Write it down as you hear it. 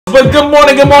But good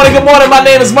morning, good morning, good morning. My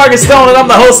name is Markiss Stone, and I'm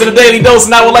the host of the Daily Dose,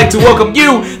 and I would like to welcome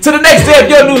you to the next day of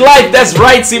your new life. That's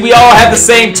right. See, we all have the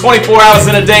same 24 hours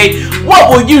in a day.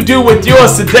 What will you do with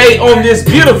yours today on this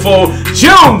beautiful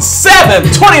June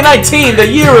 7th, 2019, the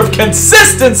year of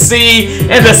consistency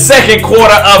and the second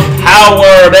quarter of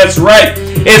power? That's right.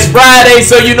 It's Friday,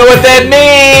 so you know what that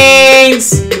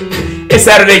means. It's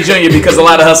Saturday Junior because a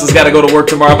lot of hustlers got to go to work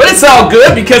tomorrow. But it's all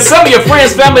good because some of your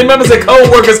friends, family members, and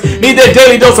co-workers need their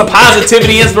daily dose of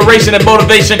positivity, inspiration, and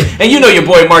motivation. And you know your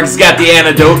boy Markiss got the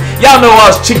antidote. Y'all know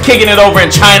I was kicking it over in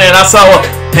China and I saw a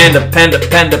panda.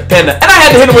 And I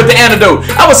had to hit him with the antidote.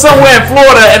 I was somewhere in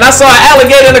Florida and I saw an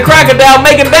alligator and a crocodile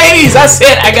making babies. I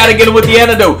said, I got to get him with the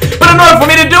antidote. But in order for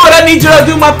me to do it, I need you to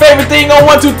do my favorite thing on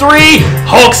 1, 2, 3.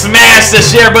 Hulk smash the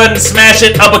share button, smash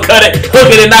it, uppercut it,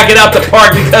 hook it, and knock it out the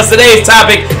park because today's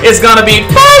topic is going to be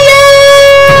fire!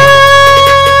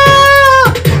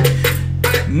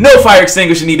 No fire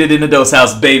extinguisher needed in the Dose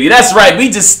House, baby. That's right.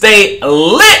 We just stay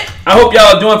lit. I hope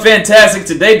y'all are doing fantastic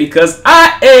today because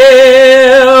I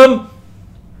am.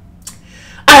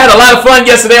 I had a lot of fun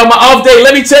yesterday on my off day.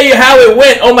 Let me tell you how it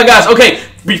went. Oh my gosh. Okay,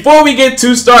 before we get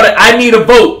too started, I need a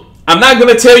vote. I'm not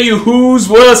going to tell you whose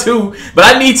was who, but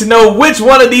I need to know which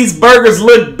one of these burgers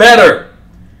look better.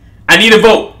 I need a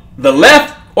vote. The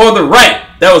left or the right?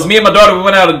 That was me and my daughter. We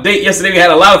went out on a date yesterday. We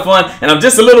had a lot of fun, and I'm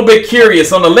just a little bit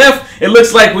curious. On the left, it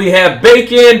looks like we have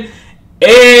bacon,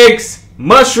 eggs,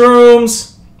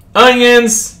 mushrooms,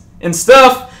 onions, and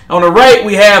stuff. On the right,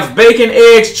 we have bacon,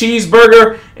 eggs,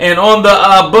 cheeseburger, and on the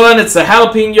bun, it's a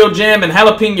jalapeno jam and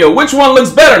jalapeno. Which one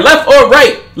looks better, left or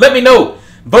right? Let me know.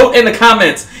 Vote in the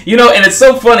comments. You know, and it's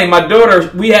so funny. My daughter,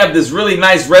 we have this really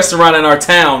nice restaurant in our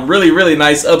town. Really, really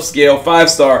nice, upscale,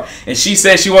 5-star. And she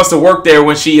says she wants to work there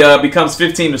when she becomes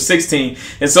 15 or 16.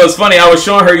 And so it's funny. I was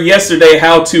showing her yesterday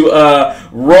how to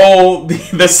roll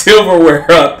the silverware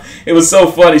up. It was so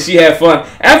funny. She had fun.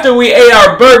 After we ate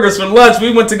our burgers for lunch,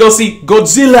 we went to go see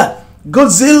Godzilla.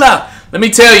 Let me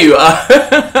tell you,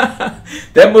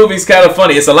 that movie's kind of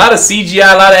funny. It's a lot of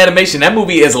CGI, a lot of animation. That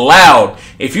movie is loud.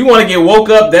 If you want to get woke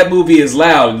up, that movie is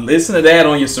loud. Listen to that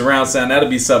on your surround sound. That'll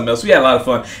be something else. We had a lot of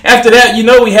fun. After that, you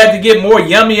know, we had to get more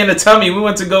yummy in the tummy. We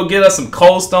went to go get us some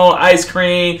Cold Stone ice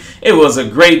cream. It was a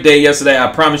great day yesterday,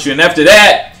 I promise you. And after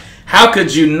that, how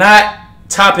could you not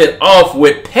top it off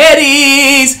with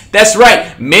petties? That's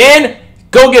right, men.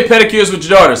 Go get pedicures with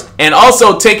your daughters. And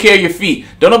also take care of your feet.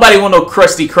 Don't nobody want no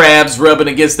crusty crabs rubbing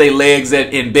against their legs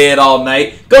in bed all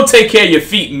night. Go take care of your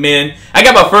feet, men. I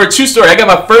got my first, true story, I got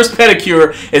my first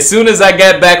pedicure as soon as I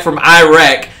got back from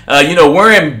Iraq. You know,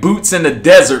 wearing boots in the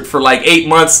desert for like 8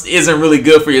 months isn't really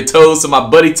good for your toes. So my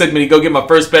buddy took me to go get my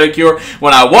first pedicure.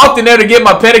 When I walked in there to get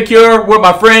my pedicure with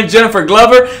my friend Jennifer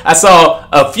Glover, I saw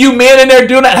a few men in there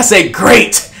doing that. And I said,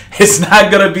 great. It's not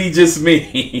going to be just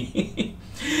me.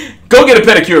 Go get a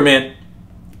pedicure, man.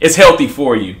 It's healthy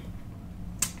for you.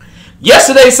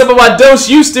 Yesterday, some of my Dose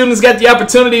U students got the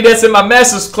opportunity that's in my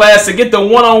master's class to get the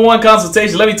one-on-one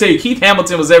consultation. Let me tell you, Keith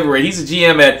Hamilton was everywhere. He's a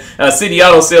GM at City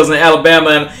Auto Sales in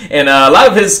Alabama, and a lot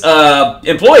of his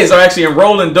employees are actually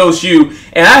enrolled in Dose U.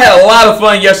 And I had a lot of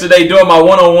fun yesterday doing my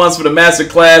one-on-ones for the master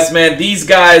class, man. These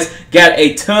guys got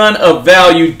a ton of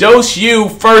value. Dose U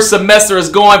first semester is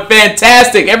going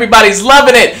fantastic. Everybody's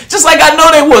loving it, just like I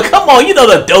know they would. Come on, you know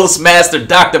the Dose Master,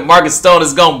 Dr. Markiss Stone,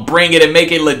 is going to bring it and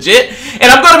make it legit. And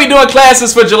I'm going to be doing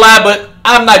classes for July, but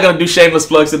I'm not going to do shameless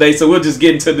plugs today, so we'll just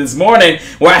get into this morning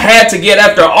where I had to get,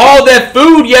 after all that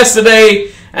food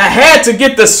yesterday, I had to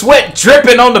get the sweat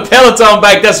dripping on the Peloton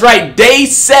bike. That's right, day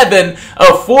 7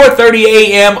 of 4:30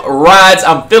 a.m. rides.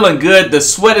 I'm feeling good. The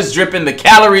sweat is dripping. The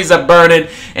calories are burning.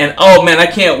 And oh man, I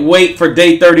can't wait for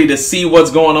day 30 to see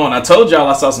what's going on. I told y'all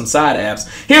I saw some side abs.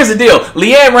 Here's the deal.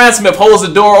 Leanne Ransmith holds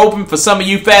the door open for some of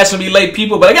you fashionably late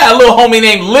people, but I got a little homie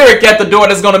named Lyric at the door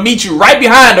that's going to meet you right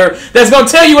behind her, that's going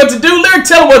to tell you what to do. Lyric,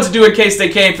 tell them what to do in case they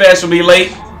came fashionably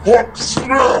late. What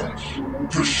smells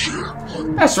the shit?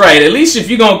 That's right. At least if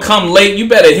you're going to come late, you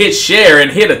better hit share and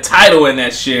hit a title in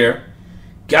that share.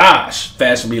 Gosh,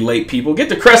 fashionably late people. Get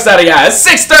the crust out of your eyes.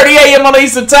 It's 6:30 a.m. on the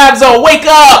Eastern Time Zone. Wake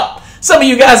up! Some of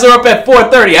you guys are up at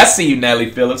 4:30. I see you, Natalie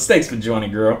Phillips. Thanks for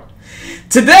joining, girl.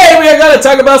 Today, we are going to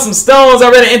talk about some stones. I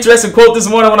read an interesting quote this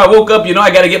morning when I woke up. You know,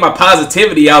 I got to get my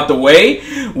positivity out the way.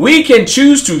 We can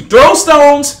choose to throw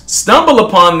stones, stumble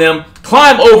upon them,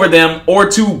 climb over them, or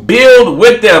to build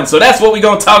with them. So that's what we're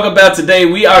going to talk about today.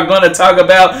 We are going to talk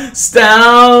about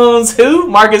stones. Who?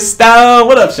 Markiss Stone.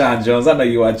 What up, Sean Jones? I know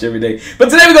you watch every day. But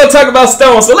today we're going to talk about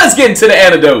stones. So let's get into the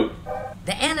antidote.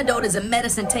 The antidote is a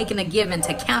medicine taken or given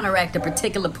to counteract a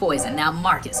particular poison. Now,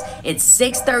 Marcus, it's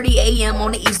 6:30 a.m.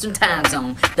 on the Eastern Time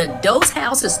Zone. The dose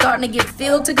house is starting to get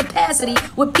filled to capacity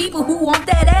with people who want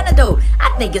that antidote.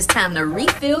 I think it's time to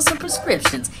refill some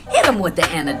prescriptions. Hit them with the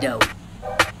antidote.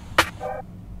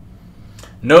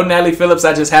 No, Natalie Phillips,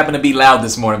 I just happen to be loud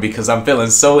this morning because I'm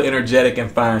feeling so energetic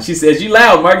and fine. She says, you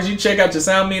loud, Marcus, you check out your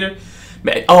sound meter?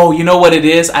 Oh, you know what it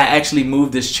is? I actually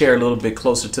moved this chair a little bit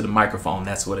closer to the microphone.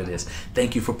 That's what it is.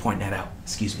 Thank you for pointing that out.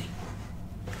 Excuse me.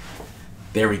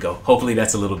 There we go. Hopefully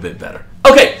that's a little bit better.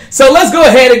 Okay, so let's go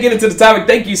ahead and get into the topic.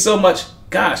 Thank you so much.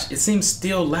 Gosh, it seems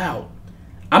still loud.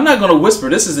 I'm not going to whisper.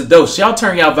 This is a dose. Y'all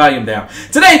turn y'all volume down.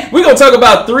 Today, we're going to talk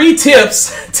about 3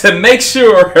 tips to make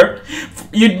sure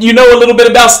you know a little bit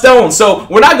about stones. So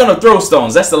we're not going to throw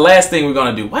stones. That's the last thing we're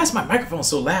going to do. Why is my microphone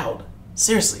so loud?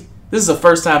 Seriously. This is the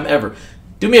first time ever.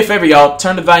 Do me a favor, y'all.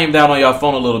 Turn the volume down on y'all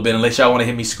phone a little bit unless y'all want to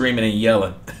hear me screaming and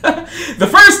yelling. The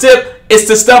first tip is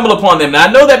to stumble upon them. Now,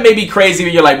 I know that may be crazy,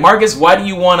 but you're like, Marcus, why do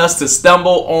you want us to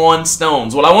stumble on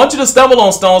stones? Well, I want you to stumble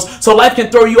on stones so life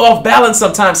can throw you off balance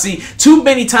sometimes. See, too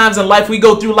many times in life, we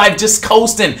go through life just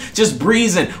coasting, just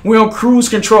breezing. We're on cruise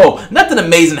control. Nothing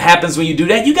amazing happens when you do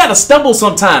that. You got to stumble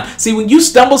sometime. See, when you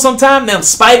stumble sometime, them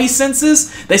spidey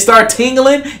senses, they start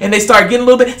tingling and they start getting a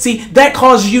little bit. See, that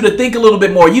causes you to think a little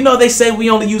bit more. You know, they say we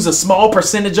only use a small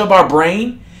percentage of our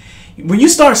brain. When you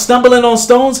start stumbling on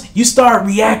stones, you start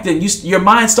reacting. Your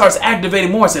mind starts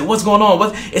activating more. Say, what's going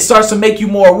on? It starts to make you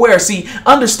more aware. See,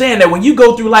 understand that when you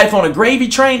go through life on a gravy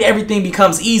train, everything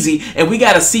becomes easy, and we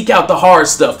got to seek out the hard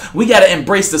stuff. We got to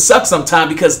embrace the suck sometime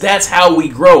because that's how we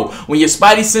grow. When your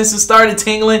spidey senses started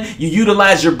tingling, you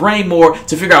utilize your brain more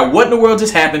to figure out what in the world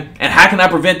just happened and how can I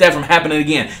prevent that from happening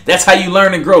again. That's how you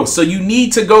learn and grow. So you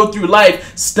need to go through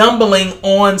life stumbling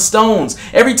on stones.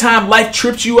 Every time life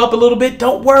trips you up a little bit,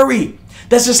 don't worry.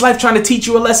 That's just life trying to teach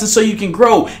you a lesson so you can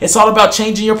grow. It's all about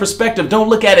changing your perspective. Don't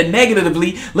look at it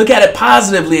negatively. Look at it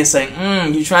positively and say,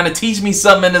 you're trying to teach me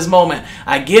something in this moment.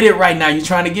 I get it right now. You're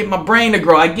trying to get my brain to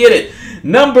grow. I get it.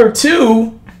 Number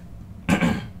 2,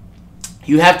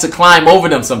 you have to climb over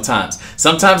them sometimes.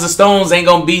 Sometimes the stones ain't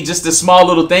going to be just a small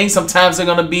little thing. Sometimes they're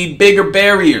going to be bigger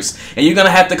barriers, and you're going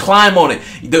to have to climb on it.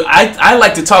 I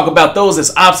like to talk about those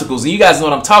as obstacles, and you guys know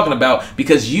what I'm talking about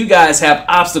because you guys have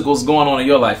obstacles going on in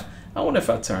your life. I wonder if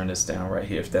I turn this down right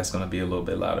here, if that's going to be a little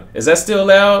bit louder. Is that still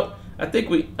loud? I think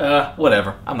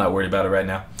whatever. I'm not worried about it right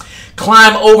now.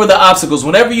 Climb over the obstacles.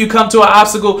 Whenever you come to an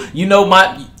obstacle, you know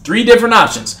my 3 different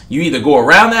options. You either go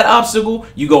around that obstacle,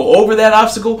 you go over that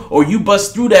obstacle, or you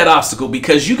bust through that obstacle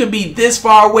because you can be this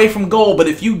far away from goal, but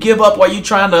if you give up while you're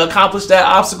trying to accomplish that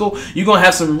obstacle, you're going to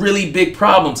have some really big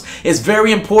problems. It's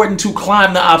very important to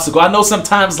climb the obstacle. I know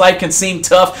sometimes life can seem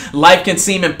tough. Life can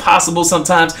seem impossible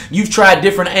sometimes. You've tried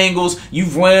different angles.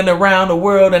 You've run around the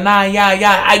world and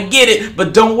I get it,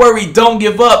 but don't worry. Don't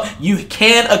give up. You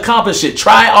can accomplish it.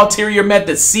 Try ulterior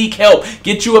methods. Seek help.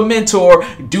 Get you a mentor.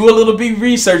 Do a little bit of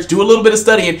research. Do a little bit of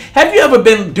studying. Have you ever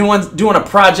been doing a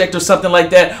project or something like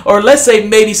that? Or let's say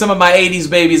maybe some of my 80s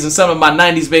babies and some of my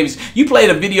 90s babies, you played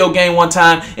a video game one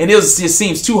time and it just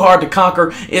seems too hard to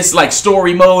conquer. It's like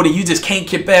story mode and you just can't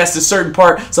get past a certain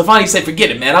part. So finally you say,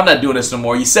 forget it, man. I'm not doing this no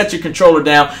more. You set your controller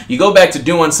down. You go back to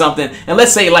doing something. And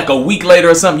let's say like a week later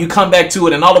or something, you come back to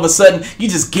it and all of a sudden you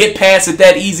just get past it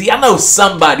that easy. I know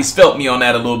somebody's felt me on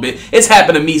that a little bit. It's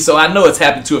happened to me, so I know it's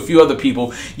happened to a few other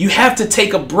people. You have to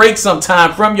take a break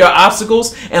sometime from your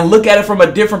obstacles and look at it from a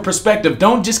different perspective.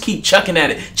 Don't just keep chucking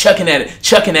at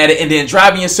it, and then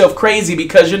driving yourself crazy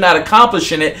because you're not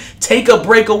accomplishing it. Take a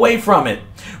break away from it.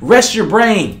 Rest your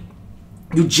brain.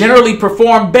 You generally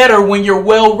perform better when you're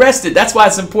well rested. That's why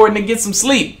it's important to get some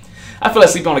sleep. I fell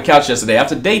asleep on the couch yesterday.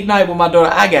 After date night with my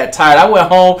daughter, I got tired. I went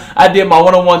home. I did my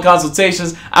one-on-one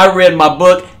consultations. I read my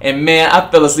book. And man, I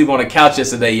fell asleep on the couch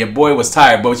yesterday. Your boy was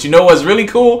tired. But you know what's really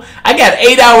cool? I got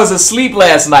 8 hours of sleep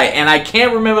last night. And I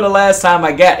can't remember the last time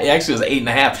I got, actually it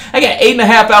was 8.5. I got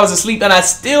 8.5 hours of sleep and I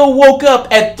still woke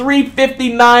up at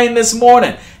 3:59 this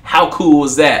morning. How cool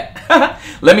was that?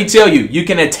 Let me tell you, you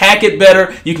can attack it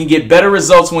better. You can get better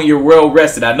results when you're well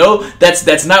rested. I know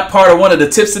that's not part of one of the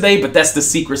tips today, but that's the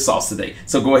secret sauce today.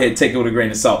 So go ahead and take it with a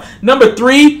grain of salt. Number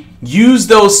 3, use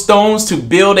those stones to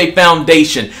build a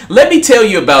foundation. Let me tell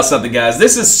you about something, guys.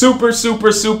 This is super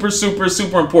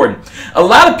important. A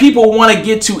lot of people want to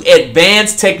get to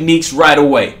advanced techniques right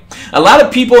away. A lot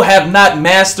of people have not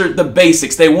mastered the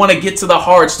basics. They want to get to the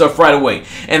hard stuff right away.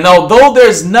 And although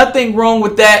there's nothing wrong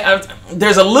with that,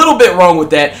 there's a little bit wrong with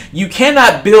that. You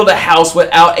cannot build a house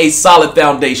without a solid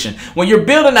foundation. When you're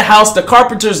building a house, the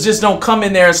carpenters just don't come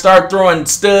in there and start throwing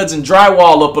studs and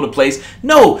drywall up on the place.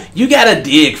 No, you got to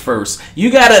dig first.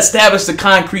 You got to establish the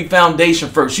concrete foundation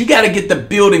first. You got to get the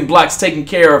building blocks taken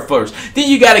care of first. Then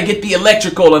you got to get the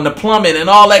electrical and the plumbing and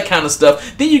all that kind of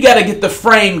stuff. Then you got to get the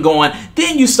frame going.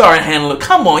 Then you start handling it.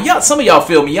 Come on, y'all. Some of y'all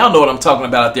feel me. Y'all know what I'm talking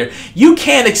about out there. You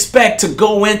can't expect to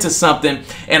go into something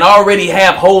and already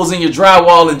have holes in your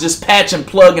drywall and just patch and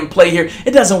plug and play here.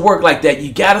 It doesn't work like that.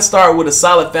 You got to start with a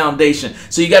solid foundation.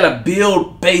 So you got to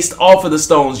build based off of the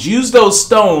stones. Use those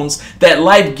stones that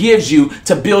life gives you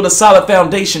to build a solid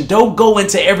foundation. Don't go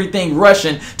into everything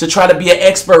rushing to try to be an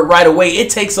expert right away. It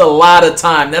takes a lot of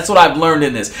time. That's what I've learned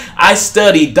in this. I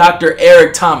studied Dr.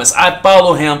 Eric Thomas. I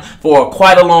follow him for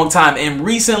quite a long time. And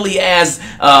recently as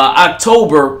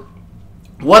October,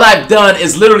 what I've done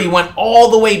is literally went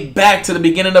all the way back to the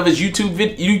beginning of his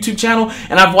YouTube channel,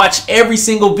 and I've watched every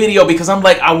single video because I'm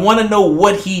like, I want to know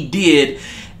what he did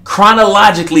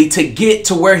chronologically to get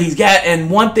to where he's got.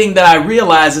 And one thing that I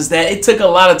realized is that it took a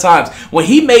lot of times. When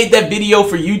he made that video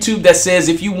for YouTube that says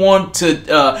if you want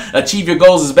to achieve your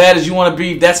goals as bad as you want to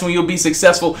be, that's when you'll be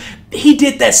successful. He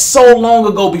did that so long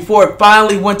ago before it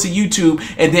finally went to YouTube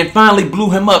and then finally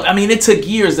blew him up. I mean, it took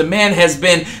years. The man has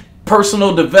been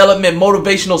personal development,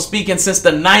 motivational speaking since the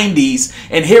 90s,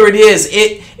 and here it is.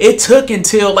 It took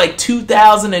until like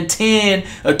 2010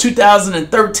 or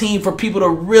 2013 for people to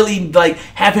really like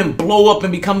have him blow up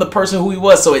and become the person who he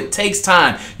was. So it takes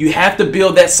time. You have to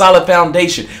build that solid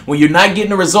foundation. When you're not getting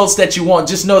the results that you want,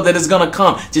 just know that it's gonna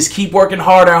come. Just keep working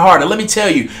harder and harder. Let me tell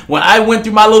you, when I went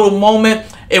through my little moment,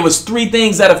 it was 3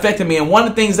 things that affected me. And one of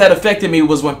the things that affected me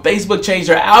was when Facebook changed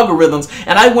their algorithms.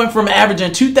 And I went from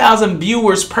averaging 2,000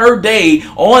 viewers per day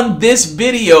on this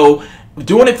video,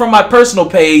 doing it from my personal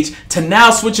page, to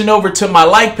now switching over to my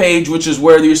like page, which is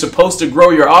where you're supposed to grow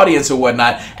your audience or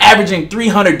whatnot, averaging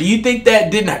 300. Do you think that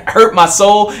didn't hurt my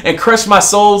soul and crush my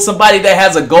soul? Somebody that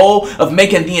has a goal of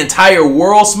making the entire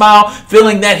world smile,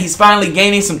 feeling that he's finally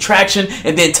gaining some traction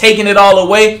and then taking it all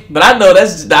away. But I know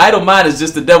that's the idle mind is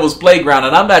just the devil's playground,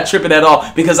 and I'm not tripping at all,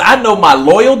 because I know my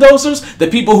loyal dosers, the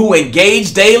people who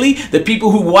engage daily, the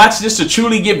people who watch this to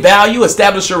truly get value,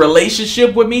 establish a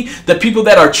relationship with me, the people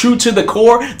that are true to the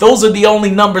core, those are the only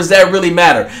numbers that really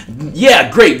matter.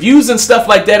 Yeah, great. Views and stuff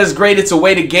like that is great. It's a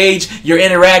way to gauge your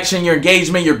interaction, your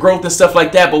engagement, your growth and stuff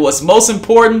like that. But what's most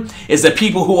important is the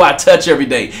people who I touch every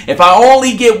day. If I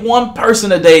only get one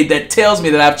person a day that tells me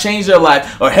that I've changed their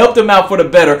life or helped them out for the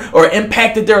better or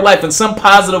impacted their life in some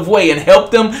positive way and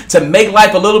helped them to make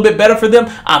life a little bit better for them,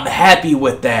 I'm happy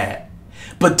with that.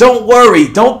 But don't worry,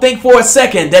 don't think for a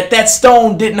second that that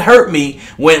stone didn't hurt me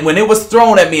when it was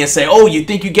thrown at me and say, oh, you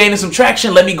think you're gaining some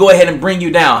traction? Let me go ahead and bring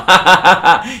you down.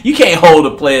 You can't hold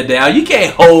a player down. You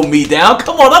can't hold me down.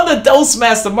 Come on, I'm the dose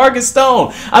master, Markiss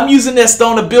Stone. I'm using that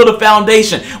stone to build a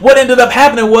foundation. What ended up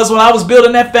happening was when I was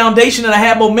building that foundation and I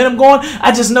had momentum going,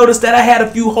 I just noticed that I had a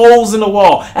few holes in the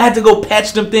wall. I had to go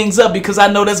patch them things up because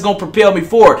I know that's going to propel me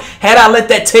forward. Had I let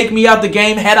that take me out the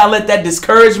game, had I let that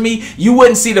discourage me, you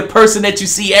wouldn't see the person that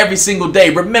you see every single day.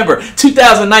 Remember,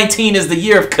 2019 is the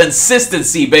year of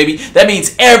consistency, baby. That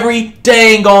means every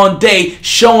dang on day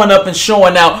showing up and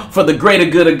showing out for the greater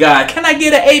good of God. Can I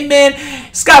get an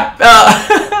amen? Scott,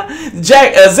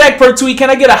 Zach Pertwee, can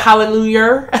I get a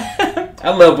hallelujah? I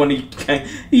love when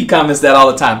he comments that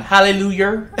all the time.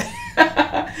 Hallelujah.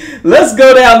 Let's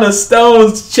go down the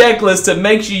Stones checklist to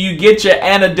make sure you get your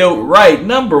antidote right.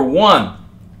 Number 1,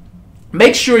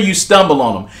 make sure you stumble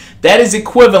on them. That is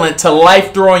equivalent to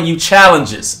life throwing you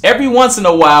challenges. Every once in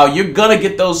a while, you're going to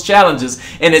get those challenges,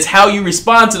 and it's how you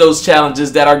respond to those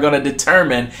challenges that are going to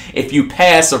determine if you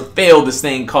pass or fail this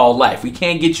thing called life. We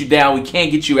can't get you down. We can't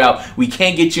get you out. We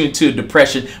can't get you into a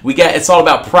depression. It's all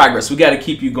about progress. We got to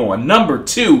keep you going. Number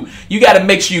 2, you got to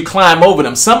make sure you climb over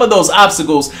them. Some of those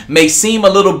obstacles may seem a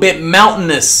little bit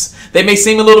mountainous. They may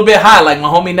seem a little bit high, like my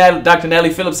homie Dr.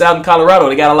 Natalie Phillips out in Colorado.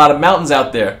 They got a lot of mountains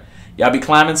out there. Y'all be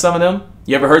climbing some of them?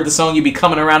 You ever heard the song, you be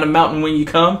coming around the mountain when you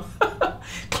come?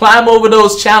 Climb over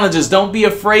those challenges. Don't be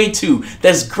afraid to.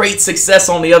 There's great success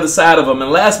on the other side of them.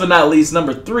 And last but not least,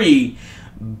 number 3,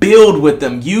 build with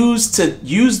them. Use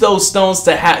those stones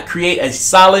to create a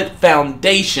solid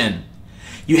foundation.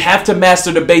 You have to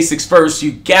master the basics first.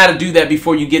 You got to do that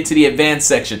before you get to the advanced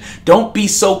section. Don't be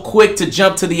so quick to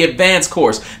jump to the advanced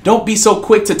course. Don't be so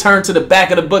quick to turn to the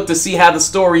back of the book to see how the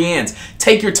story ends.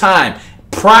 Take your time.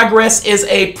 Progress is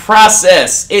a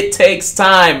process. It takes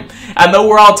time. I know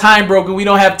we're all time broken. We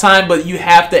don't have time, but you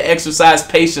have to exercise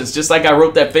patience. Just like I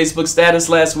wrote that Facebook status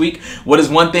last week. What is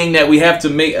one thing that we have to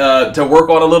make to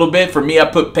work on a little bit? For me, I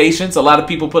put patience. A lot of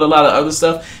people put a lot of other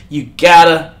stuff. You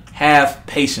gotta have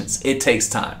patience. It takes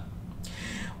time.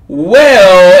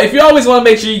 Well, if you always want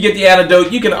to make sure you get the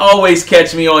antidote, you can always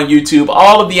catch me on YouTube.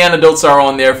 All of the antidotes are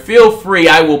on there. Feel free.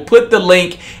 I will put the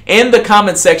link in the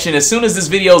comment section as soon as this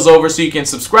video is over so you can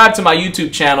subscribe to my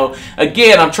YouTube channel.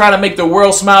 Again, I'm trying to make the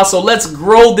world smile, so let's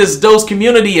grow this dose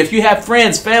community. If you have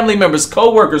friends, family members,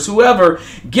 co-workers, whoever,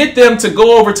 get them to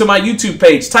go over to my YouTube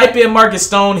page. Type in Markiss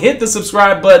Stone, hit the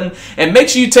subscribe button, and make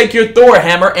sure you take your Thor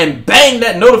hammer and bang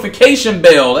that notification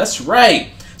bell. That's right.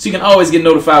 So you can always get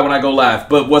notified when I go live.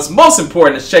 But what's most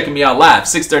important is checking me out live,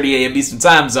 6:30 a.m. Eastern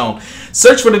Time Zone.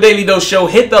 Search for The Daily Dose Show.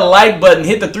 Hit the like button.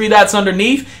 Hit the 3 dots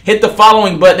underneath. Hit the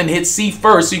following button and hit C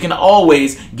first so you can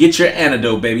always get your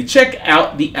antidote, baby. Check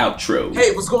out the outro.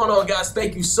 Hey, what's going on, guys?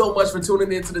 Thank you so much for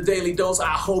tuning in to The Daily Dose. I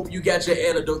hope you got your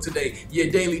antidote today. Your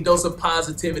daily dose of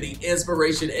positivity,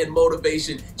 inspiration, and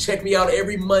motivation. Check me out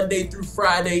every Monday through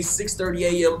Friday,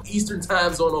 6:30 a.m. Eastern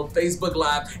Time Zone on Facebook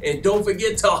Live. And don't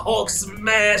forget to Hulk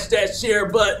smash that share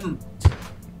button.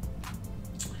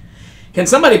 Can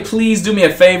somebody please do me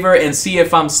a favor and see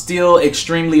if I'm still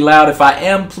extremely loud? If I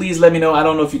am, please let me know. I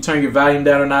don't know if you turn your volume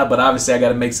down or not, but obviously I got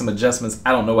to make some adjustments.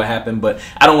 I don't know what happened, but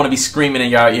I don't want to be screaming in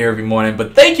your ear every morning.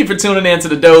 But thank you for tuning in to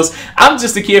The Dose. I'm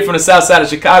just a kid from the south side of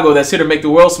Chicago that's here to make the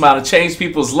world smile and change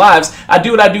people's lives. I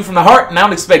do what I do from the heart, and I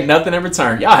don't expect nothing in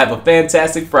return. Y'all have a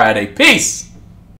fantastic Friday. Peace!